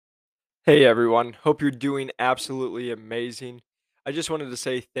Hey everyone, hope you're doing absolutely amazing. I just wanted to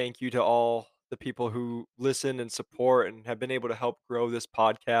say thank you to all the people who listen and support and have been able to help grow this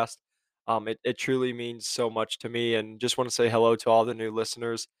podcast. It truly means so much to me, and just want to say hello to all the new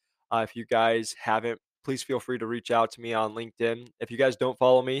listeners. If you guys haven't, please feel free to reach out to me on LinkedIn. If you guys don't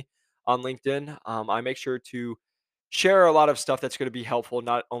follow me on LinkedIn, I make sure to share a lot of stuff that's going to be helpful,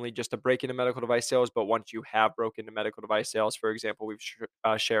 not only just to break into medical device sales, but once you have broken into medical device sales. For example, we've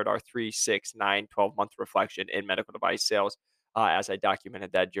shared our 3, 6, 9, 12-month reflection in medical device sales as I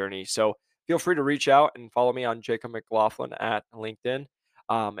documented that journey. So feel free to reach out and follow me on Jacob McLaughlin at LinkedIn.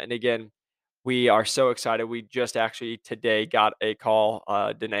 And again, we are so excited. We just actually today got a call.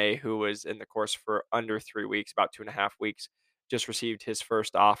 Danae, who was in the course for under 3 weeks, about 2.5 weeks, just received his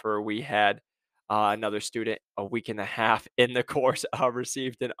first offer. We had another student a week and a half in the course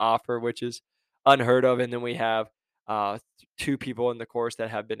received an offer, which is unheard of. And then we have two people in the course that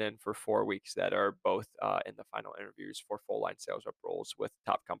have been in for 4 weeks that are both in the final interviews for full line sales rep roles with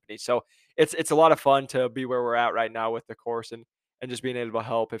top companies. So it's a lot of fun to be where we're at right now with the course and just being able to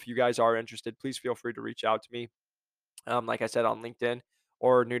help. If you guys are interested, please feel free to reach out to me. Like I said, on LinkedIn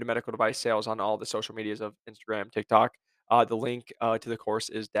or new to medical device sales on all the social medias of Instagram, TikTok. The link to the course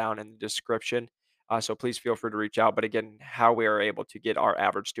is down in the description. So please feel free to reach out. But again, how we are able to get our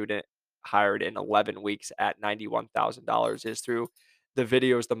average student hired in 11 weeks at $91,000 is through the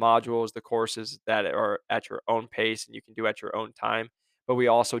videos, the modules, the courses that are at your own pace and you can do at your own time. But we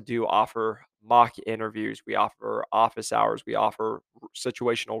also do offer mock interviews. We offer office hours. We offer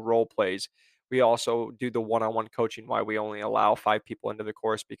situational role plays. We also do the one-on-one coaching, why we only allow 5 people into the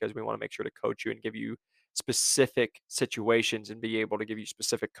course because we wanna make sure to coach you and give you specific situations and be able to give you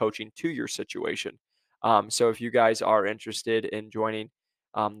specific coaching to your situation. So if you guys are interested in joining,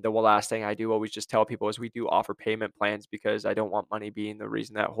 the last thing I do always just tell people is we do offer payment plans because I don't want money being the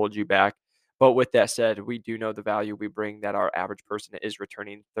reason that holds you back. But with that said, we do know the value we bring that our average person is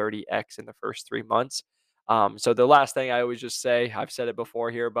returning 30x in the first 3 months. So the last thing I always just say, I've said it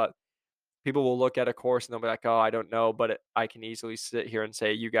before here, but people will look at a course and they'll be like, "Oh, I don't know," but I can easily sit here and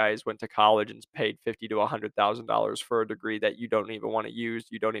say, "You guys went to college and paid 50 to $100,000 for a degree that you don't even want to use.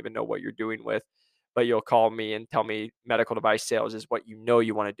 You don't even know what you're doing with." But you'll call me and tell me medical device sales is what you know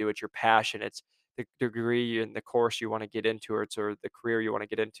you want to do. It's your passion. It's the degree and the course you want to get into, or the career you want to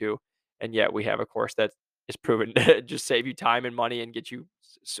get into. And yet we have a course that is proven to just save you time and money and get you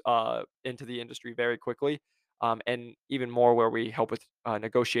into the industry very quickly, and even more where we help with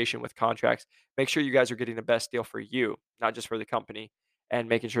negotiation with contracts. Make sure you guys are getting the best deal for you, not just for the company, and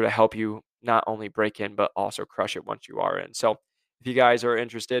making sure to help you not only break in but also crush it once you are in. So, if you guys are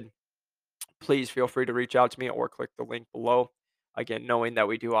interested, please feel free to reach out to me or click the link below. Again, knowing that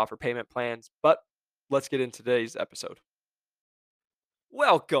we do offer payment plans, but let's get into today's episode.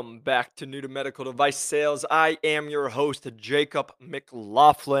 Welcome back to New to Medical Device Sales. I am your host, Jacob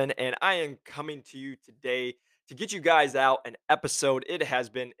McLaughlin, and I am coming to you today to get you guys out an episode. It has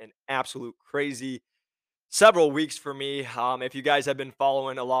been an absolute crazy several weeks for me. If you guys have been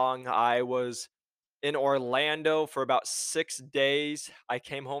following along, I was in Orlando for about 6 days. I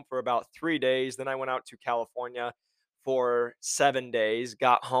came home for about 3 days. Then I went out to California for 7 days.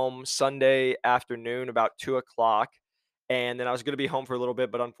 Got home Sunday afternoon about 2 o'clock, and then I was going to be home for a little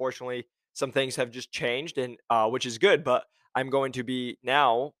bit, but unfortunately, some things have just changed, and which is good. But I'm going to be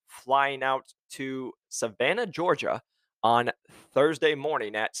now flying out to Savannah, Georgia, on Thursday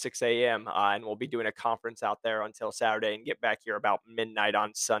morning at 6 a.m. And we'll be doing a conference out there until Saturday, and get back here about midnight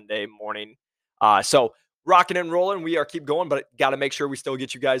on Sunday morning. So rocking and rolling, we are keep going, but got to make sure we still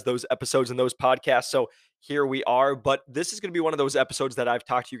get you guys those episodes and those podcasts. So here we are. But this is going to be one of those episodes that I've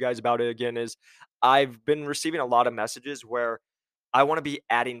talked to you guys about it again. Is I've been receiving a lot of messages where I want to be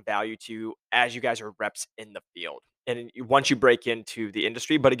adding value to you as you guys are reps in the field. And once you break into the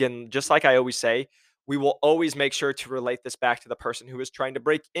industry, but again, just like I always say, we will always make sure to relate this back to the person who is trying to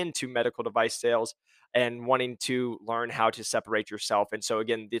break into medical device sales and wanting to learn how to separate yourself. And so,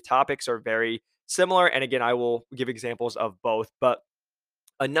 again, the topics are very similar. And again, I will give examples of both, but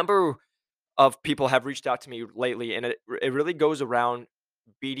a number of people have reached out to me lately, and it really goes around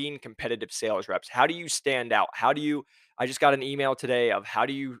beating competitive sales reps. How do you stand out? How do you I just got an email today of how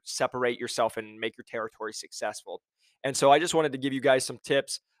do you separate yourself and make your territory successful? And so I just wanted to give you guys some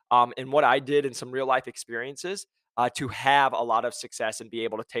tips and what I did and some real life experiences to have a lot of success and be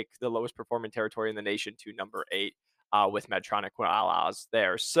able to take the lowest performing territory in the nation to number 8 with Medtronic while I was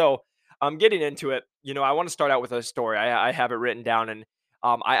there. So I'm getting into it. I want to start out with a story. I have it written down, and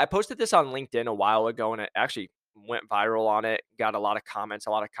I posted this on LinkedIn a while ago, and it actually went viral on it, got a lot of comments, a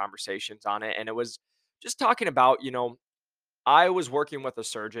lot of conversations on it. And it was just talking about, I was working with a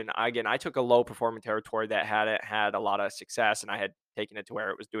surgeon. Again, I took a low performing territory that hadn't had a lot of success, and I had taken it to where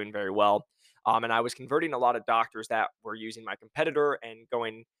it was doing very well. And I was converting a lot of doctors that were using my competitor and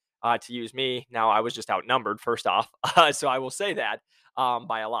going to use me. Now I was just outnumbered, first off, so I will say that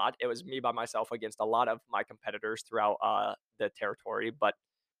by a lot. It was me by myself against a lot of my competitors throughout the territory, but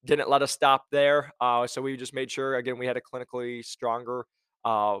didn't let us stop there. So we just made sure again we had a clinically stronger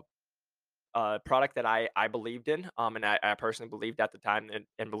uh, product that I believed in, and I personally believed at the time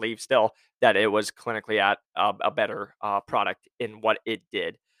and believe still that it was clinically at a better product in what it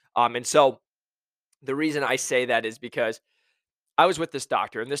did. And so the reason I say that is because I was with this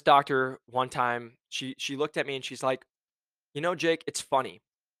doctor, and this doctor one time she looked at me and she's like, you know, Jake, it's funny.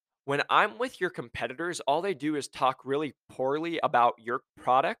 When I'm with your competitors, all they do is talk really poorly about your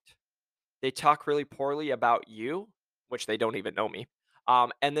product. They talk really poorly about you, which they don't even know me.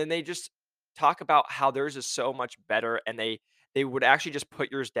 And then they just talk about how theirs is so much better, and they would actually just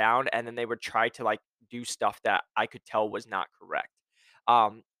put yours down, and then they would try to like do stuff that I could tell was not correct,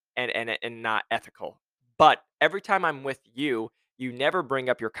 um, and not ethical. But every time I'm with you, you never bring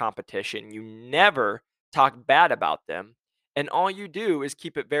up your competition. You never talk bad about them, and all you do is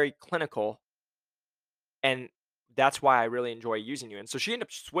keep it very clinical, and that's why I really enjoy using you. And so she ended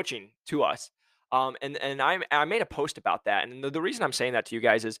up switching to us. And I made a post about that. And the reason I'm saying that to you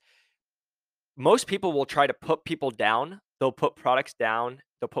guys is most people will try to put people down. They'll put products down.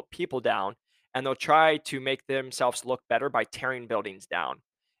 They'll put people down, and they'll try to make themselves look better by tearing buildings down.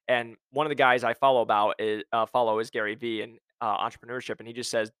 And one of the guys I follow is Gary Vee and entrepreneurship, and he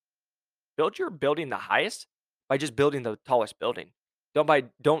just says build your building the highest by just building the tallest building.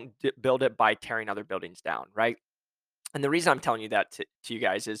 Don't build it by tearing other buildings down, right? And the reason I'm telling you that to you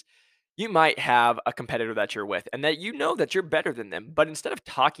guys is you might have a competitor that you're with and that you know that you're better than them, but instead of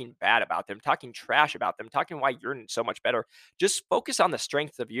talking bad about them, talking trash about them, talking why you're so much better, just focus on the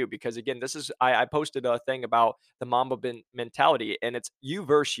strengths of you. Because again, I posted a thing about the mentality, and it's you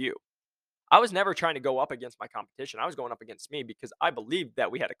versus you. I was never trying to go up against my competition. I was going up against me because I believed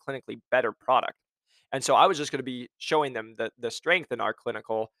that we had a clinically better product. And so I was just going to be showing them the strength in our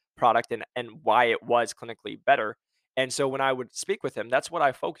clinical product and why it was clinically better. And so when I would speak with him, that's what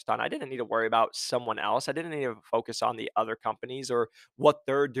I focused on. I didn't need to worry about someone else. I didn't need to focus on the other companies or what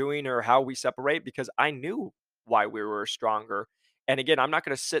they're doing or how we separate because I knew why we were stronger. And again, I'm not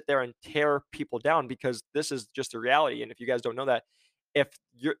going to sit there and tear people down because this is just a reality. And if you guys don't know that, if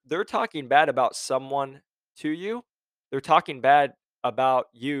they're talking bad about someone to you, they're talking bad about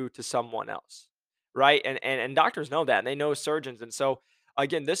you to someone else, right? And doctors know that, and they know surgeons, and so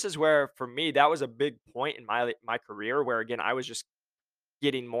again, this is where for me that was a big point in my career where again I was just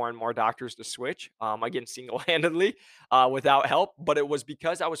getting more and more doctors to switch, again single handedly, without help, but it was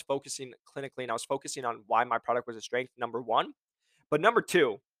because I was focusing clinically and I was focusing on why my product was a strength. Number one, but number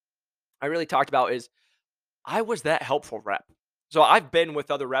two, I really talked about is I was that helpful rep. So I've been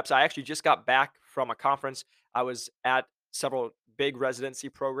with other reps. I actually just got back from a conference. I was at several big residency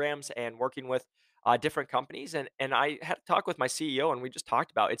programs and working with different companies, and I had to talk with my CEO, and we just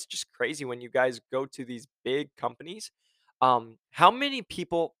talked about it's just crazy when you guys go to these big companies, how many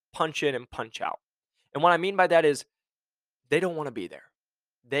people punch in and punch out. And what I mean by that is they don't want to be there.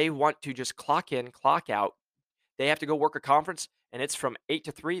 They want to just clock in, clock out. They have to go work a conference, and it's from 8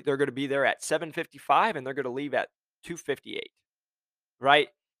 to 3. They're gonna be there at 7:55, and they're gonna leave at 2:58, right?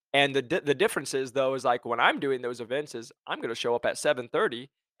 And the difference is, though, is, like, when I'm doing those events is I'm gonna show up at 7:30,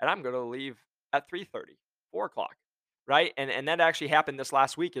 and I'm gonna leave at 3:30, 4 o'clock, right? And that actually happened this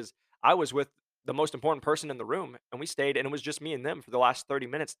last week is I was with the most important person in the room, and we stayed, and it was just me and them for the last 30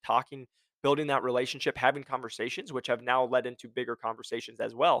 minutes talking, building that relationship, having conversations, which have now led into bigger conversations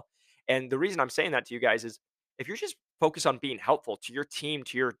as well. And the reason I'm saying that to you guys is if you're just focused on being helpful to your team,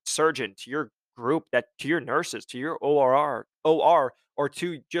 to your surgeon, to your group, that to your nurses, to your OR, or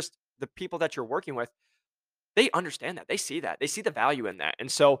to just the people that you're working with, they understand that. They see that. They see the value in that. And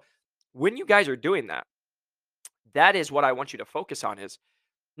so when you guys are doing that, that is what I want you to focus on is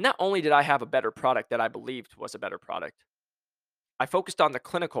not only did I have a better product that I believed was a better product, I focused on the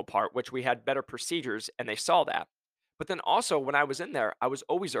clinical part, which we had better procedures and they saw that. But then also when I was in there, I was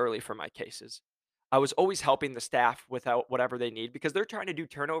always early for my cases. I was always helping the staff without whatever they need because they're trying to do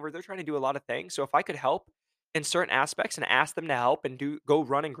turnover, they're trying to do a lot of things. So if I could help in certain aspects and ask them to help and do go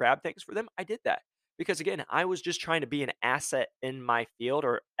run and grab things for them, I did that. Because again, I was just trying to be an asset in my field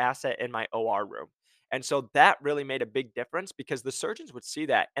or asset in my OR room. And so that really made a big difference because the surgeons would see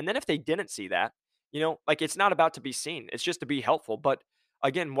that. And then if they didn't see that, like it's not about to be seen. It's just to be helpful. But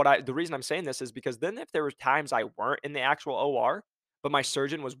again, the reason I'm saying this is because then if there were times I weren't in the actual OR, but my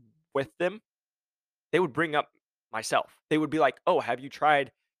surgeon was with them, they would bring up myself. They would be like, "Oh, have you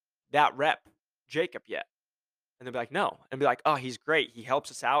tried that rep, Jacob, yet?" And they'll be like, "No." And be like, "Oh, he's great. He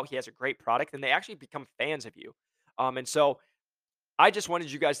helps us out. He has a great product." And they actually become fans of you. And so I just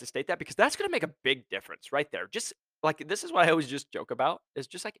wanted you guys to state that because that's gonna make a big difference right there. Just like this is what I always just joke about is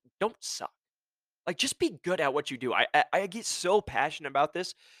just like don't suck. Like just be good at what you do. I get so passionate about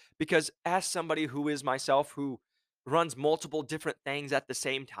this because as somebody who is myself who runs multiple different things at the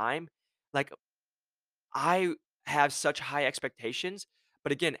same time, like I have such high expectations,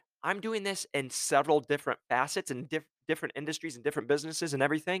 but again, I'm doing this in several different facets and different industries and different businesses and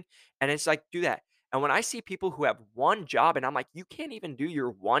everything. And it's like, do that. And when I see people who have one job and I'm like, you can't even do your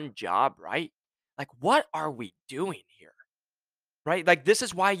one job, right? Like, what are we doing here? Right? Like, this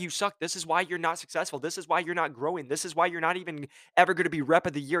is why you suck. This is why you're not successful. This is why you're not growing. This is why you're not even ever going to be rep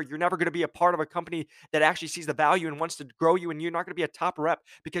of the year. You're never going to be a part of a company that actually sees the value and wants to grow you. And you're not going to be a top rep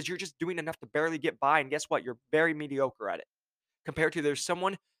because you're just doing enough to barely get by. And guess what? You're very mediocre at it compared to there's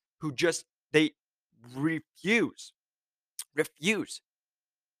someone who just, they refuse, refuse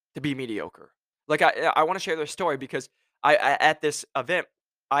to be mediocre. Like I want to share this story because at this event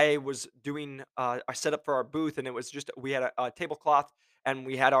I was doing I set up for our booth and it was just we had a tablecloth and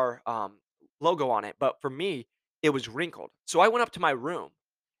we had our logo on it. But for me, it was wrinkled. So I went up to my room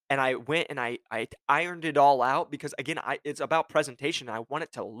and I went and I ironed it all out because again it's about presentation. I want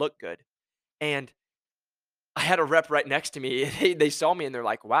it to look good. And I had a rep right next to me. They saw me and they're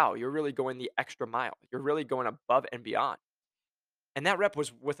like, "Wow, you're really going the extra mile. You're really going above and beyond." And that rep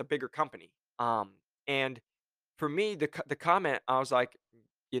was with a bigger company. And for me, the comment, I was like,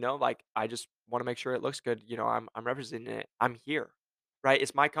 like I just want to make sure it looks good. I'm representing it. I'm here, right?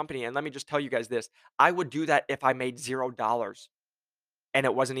 It's my company, and let me just tell you guys this: I would do that if I made $0 and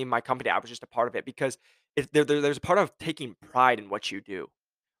it wasn't even my company. I was just a part of it because if there's a part of taking pride in what you do,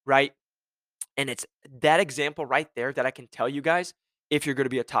 right? And it's that example right there that I can tell you guys if you're gonna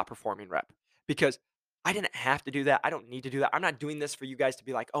be a top performing rep. Because I didn't have to do that. I don't need to do that. I'm not doing this for you guys to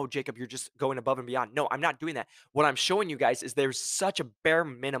be like, "Oh, Jacob, you're just going above and beyond." No, I'm not doing that. What I'm showing you guys is there's such a bare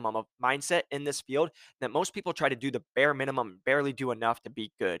minimum of mindset in this field that most people try to do the bare minimum and barely do enough to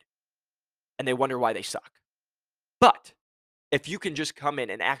be good, and they wonder why they suck. But if you can just come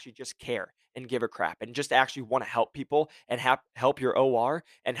in and actually just care and give a crap and just actually want to help people and help your OR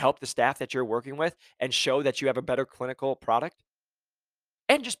and help the staff that you're working with and show that you have a better clinical product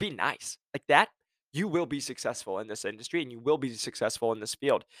and just be nice like that, you will be successful in this industry and you will be successful in this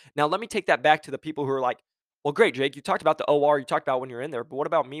field. Now, let me take that back to the people who are like, well, great, Jake, you talked about the OR, you talked about when you're in there, but what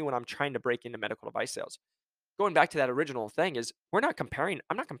about me when I'm trying to break into medical device sales? Going back to that original thing is I'm not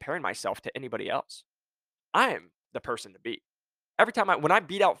comparing myself to anybody else. I am the person to beat. Every time when I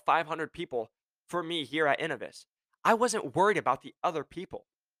beat out 500 people for me here at Innovis, I wasn't worried about the other people.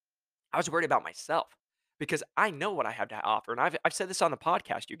 I was worried about myself because I know what I have to offer. And I've said this on the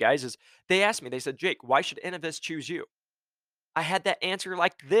podcast, you guys, is they asked me, they said, Jake, why should Innovis choose you? I had that answer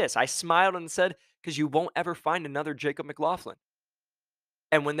like this. I smiled and said, because you won't ever find another Jacob McLaughlin.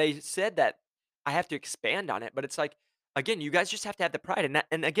 And when they said that, I have to expand on it. But it's like, again, you guys just have to have the pride.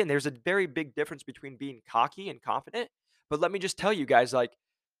 And again, there's a very big difference between being cocky and confident. But let me just tell you guys, like,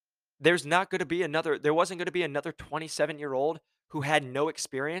 there wasn't gonna be another 27-year-old who had no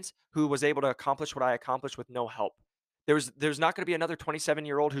experience, who was able to accomplish what I accomplished with no help. There's not gonna be another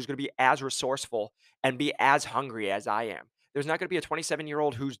 27-year-old who's gonna be as resourceful and be as hungry as I am. There's not gonna be a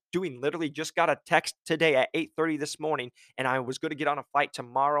 27-year-old who's doing literally just got a text today at 8:30 this morning, and I was gonna get on a flight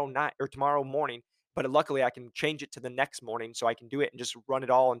tomorrow night or tomorrow morning, but luckily I can change it to the next morning so I can do it and just run it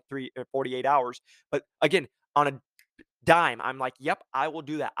all in 48 hours. But again, on a dime, I'm like, "Yep, I will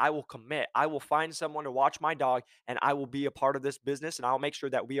do that. I will commit. I will find someone to watch my dog, and I will be a part of this business, and I'll make sure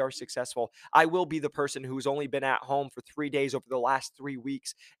that we are successful. I will be the person who's only been at home for 3 days over the last 3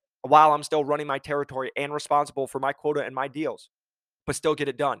 weeks while I'm still running my territory and responsible for my quota and my deals, but still get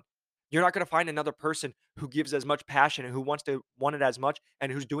it done." You're not gonna find another person who gives as much passion and who want it as much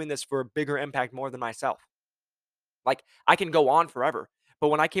and who's doing this for a bigger impact more than myself. Like, I can go on forever, but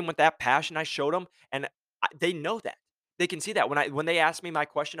when I came with that passion, I showed them, and they know that. They can see that when they ask me my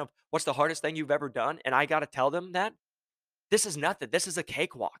question of what's the hardest thing you've ever done, and I got to tell them that this is nothing. This is a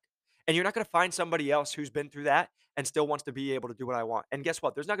cakewalk, and you're not going to find somebody else who's been through that and still wants to be able to do what I want. And guess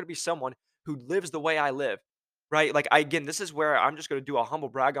what? There's not going to be someone who lives the way I live. Right? Like again, this is where I'm just going to do a humble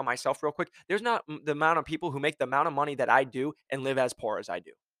brag on myself real quick. There's not the amount of people who make the amount of money that I do and live as poor as I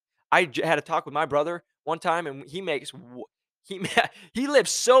do. Had a talk with my brother one time, and he he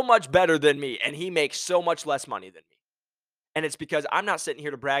lives so much better than me, and he makes so much less money than me. And it's because I'm not sitting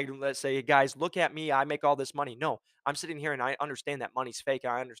here to brag and let's say, guys, look at me. I make all this money. No, I'm sitting here and I understand that money's fake.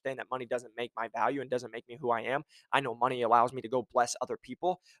 I understand that money doesn't make my value and doesn't make me who I am. I know money allows me to go bless other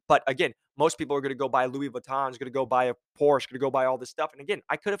people. But again, most people are going to go buy Louis Vuitton's, going to go buy a Porsche, going to go buy all this stuff. And again,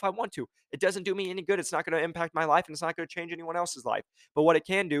 I could if I want to. It doesn't do me any good. It's not going to impact my life and it's not going to change anyone else's life. But what it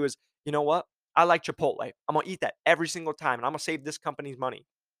can do is, you know what? I like Chipotle. I'm going to eat that every single time and I'm going to save this company's money.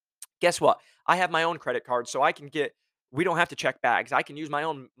 Guess what? I have my own credit card, so I can get we don't have to check bags. I can use my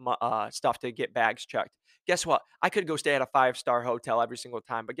own stuff to get bags checked. Guess what? I could go stay at a five-star hotel every single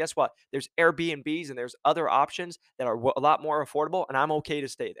time, but guess what? There's Airbnbs and there's other options that are a lot more affordable, and I'm okay to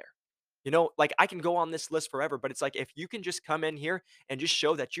stay there. Like I can go on this list forever, but it's like if you can just come in here and just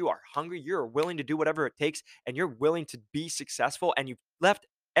show that you are hungry, you're willing to do whatever it takes, and you're willing to be successful, and you've left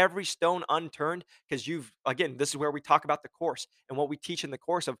every stone unturned because again, this is where we talk about the course and what we teach in the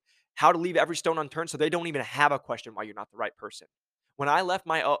course of how to leave every stone unturned so they don't even have a question why you're not the right person. When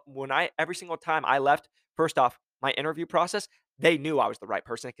I every single time I left, first off, my interview process, they knew I was the right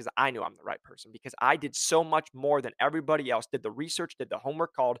person because I knew I'm the right person because I did so much more than everybody else, did the research, did the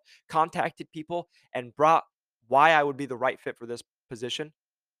homework, called, contacted people, and brought why I would be the right fit for this position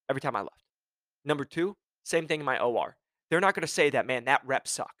every time I left. Number 2, same thing in my OR. They're not gonna say that, "Man, that rep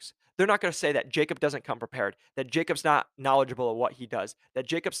sucks." They're not gonna say that Jacob doesn't come prepared, that Jacob's not knowledgeable of what he does, that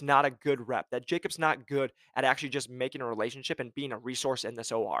Jacob's not a good rep, that Jacob's not good at actually just making a relationship and being a resource in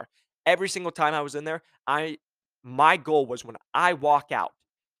this OR. Every single time I was in there, I my goal was when I walk out,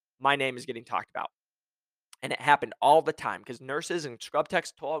 my name is getting talked about. And it happened all the time because nurses and scrub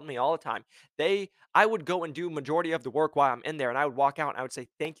techs told me all the time. I would go and do majority of the work while I'm in there, and I would walk out and I would say,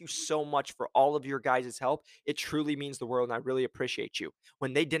 "Thank you so much for all of your guys' help. It truly means the world, and I really appreciate you."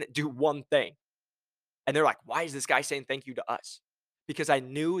 When they didn't do one thing, and they're like, "Why is this guy saying thank you to us?" Because I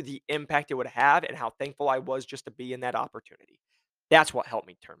knew the impact it would have and how thankful I was just to be in that opportunity. That's what helped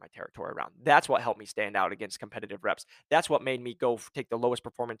me turn my territory around. That's what helped me stand out against competitive reps. That's what made me take the lowest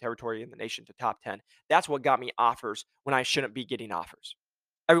performing territory in the nation to top 10. That's what got me offers when I shouldn't be getting offers.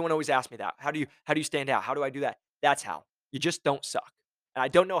 Everyone always asks me that. How do you stand out? How do I do that? That's how. You just don't suck. And I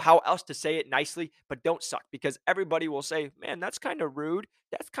don't know how else to say it nicely, but don't suck because everybody will say, "Man, that's kind of rude.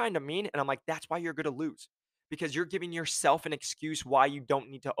 That's kind of mean." And I'm like, "That's why you're going to lose." Because you're giving yourself an excuse why you don't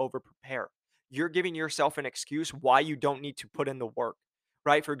need to over prepare. You're giving yourself an excuse why you don't need to put in the work.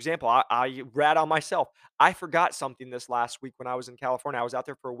 Right? For example, I rat on myself. I forgot something this last week when I was in California. I was out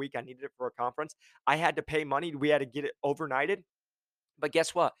there for a week. I needed it for a conference. I had to pay money. We had to get it overnighted. But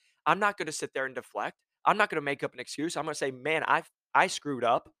guess what? I'm not gonna sit there and deflect. I'm not gonna make up an excuse. I'm gonna say, "Man, I screwed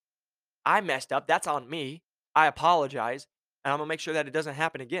up. I messed up. That's on me. I apologize, and I'm gonna make sure that it doesn't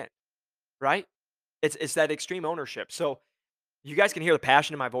happen again." Right? It's that extreme ownership. So you guys can hear the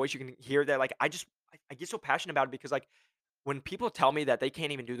passion in my voice. You can hear that, like, I get so passionate about it because, like, when people tell me that they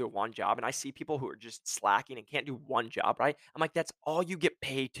can't even do their one job, and I see people who are just slacking and can't do one job, right? I'm like, that's all you get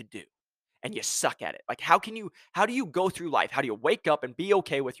paid to do and you suck at it. Like, how do you go through life? How do you wake up and be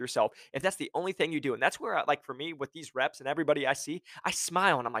okay with yourself if that's the only thing you do? And that's where like for me with these reps and everybody I see, I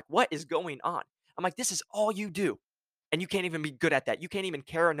smile and I'm like, what is going on? I'm like, this is all you do. And you can't even be good at that. You can't even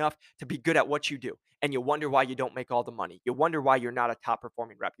care enough to be good at what you do. And you wonder why you don't make all the money. You wonder why you're not a top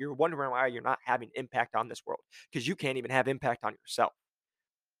performing rep. You're wondering why you're not having impact on this world because you can't even have impact on yourself.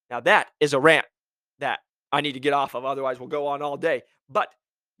 Now, that is a rant that I need to get off of. Otherwise, we'll go on all day. But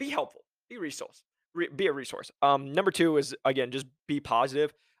be helpful, be resource, be a resource. Number two is again, just be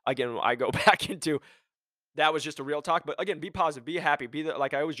positive. Again, I go back into that was just a real talk, but again, be positive, be happy,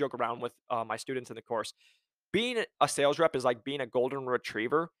 like I always joke around with my students in the course. Being a sales rep is like being a golden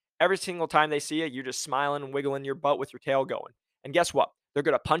retriever. Every single time they see you, you're just smiling and wiggling your butt with your tail going. And guess what? They're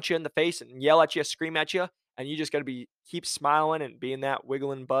gonna punch you in the face and yell at you, scream at you, and you just gotta be keep smiling and being that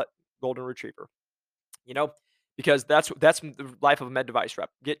wiggling butt golden retriever. You know, because that's the life of a med device rep.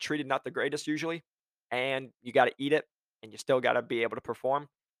 Get treated not the greatest usually, and you got to eat it, and you still got to be able to perform.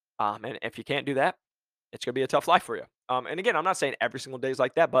 And if you can't do that, it's gonna be a tough life for you. And again, I'm not saying every single day is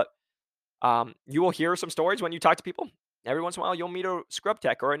like that, but you will hear some stories when you talk to people. Every once in a while, you'll meet a scrub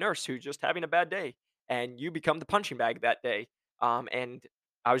tech or a nurse who's just having a bad day, and you become the punching bag that day. And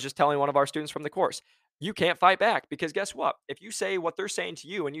I was just telling one of our students from the course, you can't fight back because guess what? If you say what they're saying to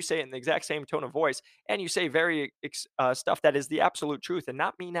you and you say it in the exact same tone of voice, and you say stuff that is the absolute truth and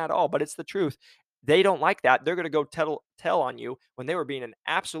not mean at all, but it's the truth, they don't like that. They're going to go tell on you when they were being an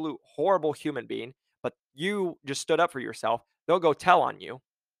absolute horrible human being, but you just stood up for yourself. They'll go tell on you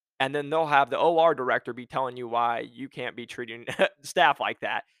and then they'll have the OR director be telling you why you can't be treating staff like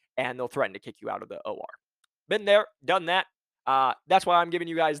that, and they'll threaten to kick you out of the OR. Been there, done that. That's why I'm giving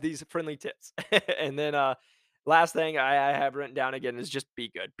you guys these friendly tips. And then Last thing I have written down again is just be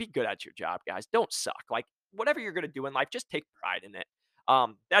good. Be good at your job, guys. Don't suck. Like whatever you're gonna do in life, just take pride in it.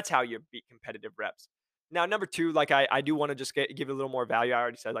 That's how you beat competitive reps. Now, number two, like I do want to just give a little more value. I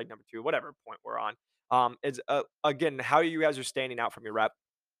already said like number two, whatever point we're on. Is again how you guys are standing out from your rep.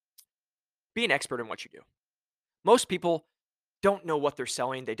 Be an expert in what you do. Most people don't know what they're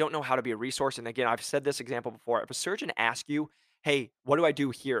selling. They don't know how to be a resource. And again, I've said this example before. If a surgeon asks you, "Hey, what do I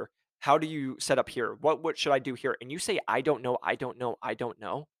do here? How do you set up here? What should I do here?" And you say, "I don't know, I don't know, I don't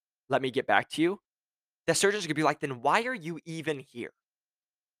know. Let me get back to you." The surgeon's gonna be like, "Then why are you even here?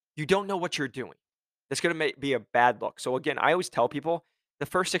 You don't know what you're doing." That's gonna be a bad look. So again, I always tell people the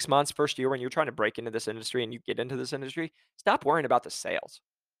first 6 months, first year, when you're trying to break into this industry and you get into this industry, stop worrying about the sales.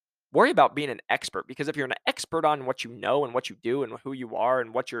 Worry about being an expert, because if you're an expert on what you know and what you do and who you are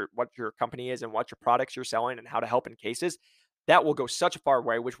and what your company is and what your products you're selling and how to help in cases, that will go such a far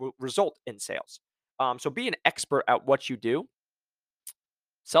way, which will result in sales. So be an expert at what you do.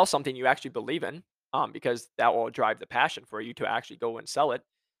 Sell something you actually believe in, because that will drive the passion for you to actually go and sell it.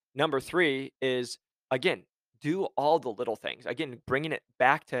 Number three is, again, do all the little things. Again, bringing it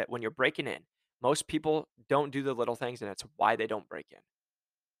back to when you're breaking in. Most people don't do the little things, and it's why they don't break in.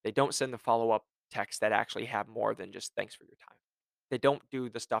 They don't send the follow-up texts that actually have more than just "Thanks for your time." They don't do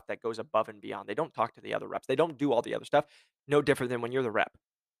the stuff that goes above and beyond. They don't talk to the other reps. They don't do all the other stuff. No different than when you're the rep.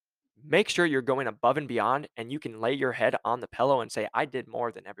 Make sure you're going above and beyond, and you can lay your head on the pillow and say, "I did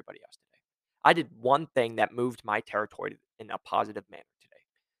more than everybody else today. I did one thing that moved my territory in a positive manner today."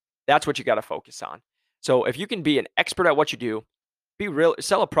 That's what you gotta focus on. So if you can be an expert at what you do, be real,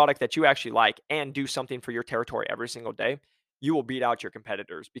 sell a product that you actually like, and do something for your territory every single day, you will beat out your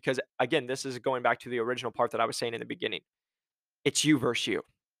competitors. Because again, this is going back to the original part that I was saying in the beginning. It's you versus you.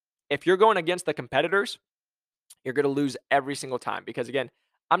 If you're going against the competitors, you're going to lose every single time. Because again,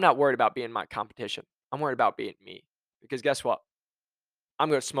 I'm not worried about being my competition. I'm worried about being me. Because guess what? I'm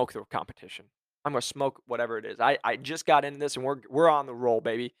gonna smoke the competition. I'm gonna smoke whatever it is. I just got into this and we're on the roll,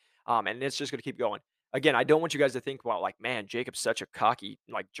 baby. And it's just gonna keep going. Again, I don't want you guys to think, well, like, man, Jacob's such a cocky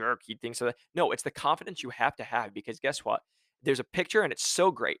like jerk. He thinks of that. No, it's the confidence you have because guess what? There's a picture and it's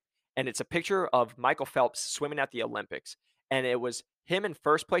so great. And it's a picture of Michael Phelps swimming at the Olympics. And it was him in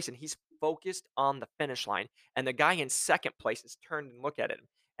first place, and he's focused on the finish line. And the guy in second place is turned and look at him.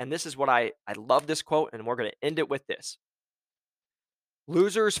 And this is what I love this quote, and we're gonna end it with this.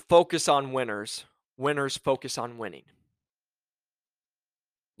 Losers focus on winners. Winners focus on winning.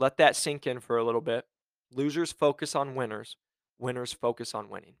 Let that sink in for a little bit. Losers focus on winners. Winners focus on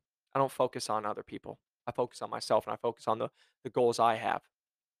winning. I don't focus on other people. I focus on myself, and I focus on the goals I have.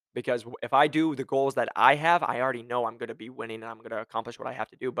 Because if I do the goals that I have, I already know I'm going to be winning and I'm going to accomplish what I have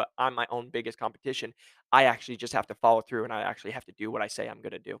to do. But I'm my own biggest competition. I actually just have to follow through, and I actually have to do what I say I'm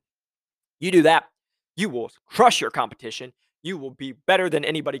going to do. You do that, you will crush your competition. You will be better than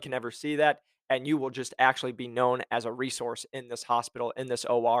anybody can ever see that. And you will just actually be known as a resource in this hospital, in this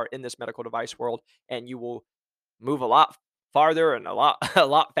OR, in this medical device world. And you will move a lot farther and a lot, a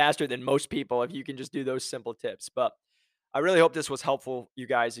lot faster than most people if you can just do those simple tips. But I really hope this was helpful, you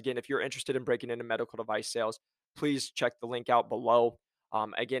guys. Again, if you're interested in breaking into medical device sales, please check the link out below.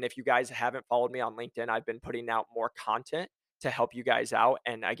 Again, if you guys haven't followed me on LinkedIn, I've been putting out more content to help you guys out.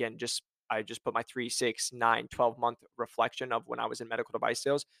 And again, I just put my 3, 6, 9, 12-month reflection of when I was in medical device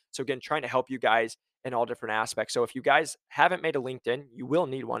sales. So again, trying to help you guys in all different aspects. So if you guys haven't made a LinkedIn, you will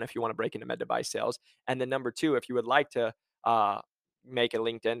need one if you want to break into med device sales. And then number two, if you would like to uh, make a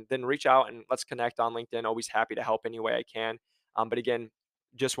LinkedIn, then reach out and let's connect on LinkedIn. Always happy to help any way I can. But again,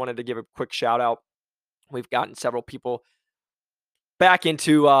 just wanted to give a quick shout out. We've gotten several people back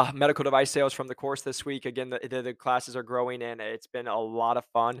into medical device sales from the course this week. Again, the classes are growing and it's been a lot of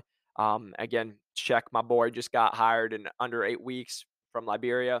fun. Again, check my boy just got hired in under 8 weeks from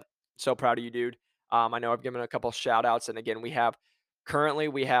Liberia. So proud of you, dude. I know I've given a couple shout outs. And again, we have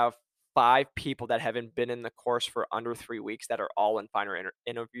 5 people that haven't been in the course for under 3 weeks that are all in final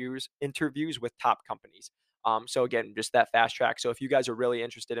interviews with top companies. So again, just that fast track. So if you guys are really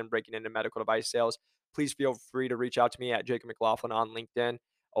interested in breaking into medical device sales, please feel free to reach out to me at Jacob McLaughlin on LinkedIn,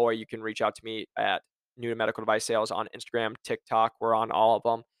 or you can reach out to me at New to Medical Device Sales on Instagram, TikTok. We're on all of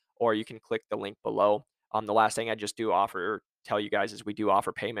them, or you can click the link below. The last thing I just do offer tell you guys is we do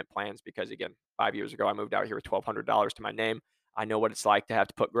offer payment plans because again, 5 years ago I moved out here with $1,200 to my name. I know what it's like to have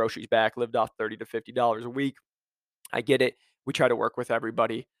to put groceries back, lived off $30 to $50 a week. I get it. We try to work with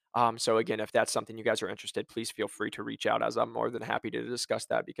everybody. So again, if that's something you guys are interested, please feel free to reach out as I'm more than happy to discuss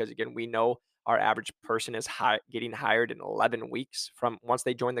that because again, we know our average person is getting hired in 11 weeks from once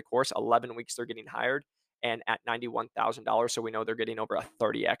they join the course, 11 weeks they're getting hired and at $91,000. So we know they're getting over a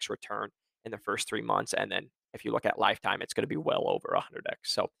 30x return in the first 3 months. And then if you look at lifetime, it's going to be well over 100x.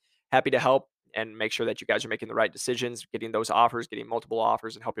 So happy to help and make sure that you guys are making the right decisions, getting those offers, getting multiple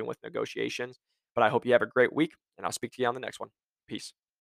offers, and helping with negotiations. But I hope you have a great week, and I'll speak to you on the next one. Peace.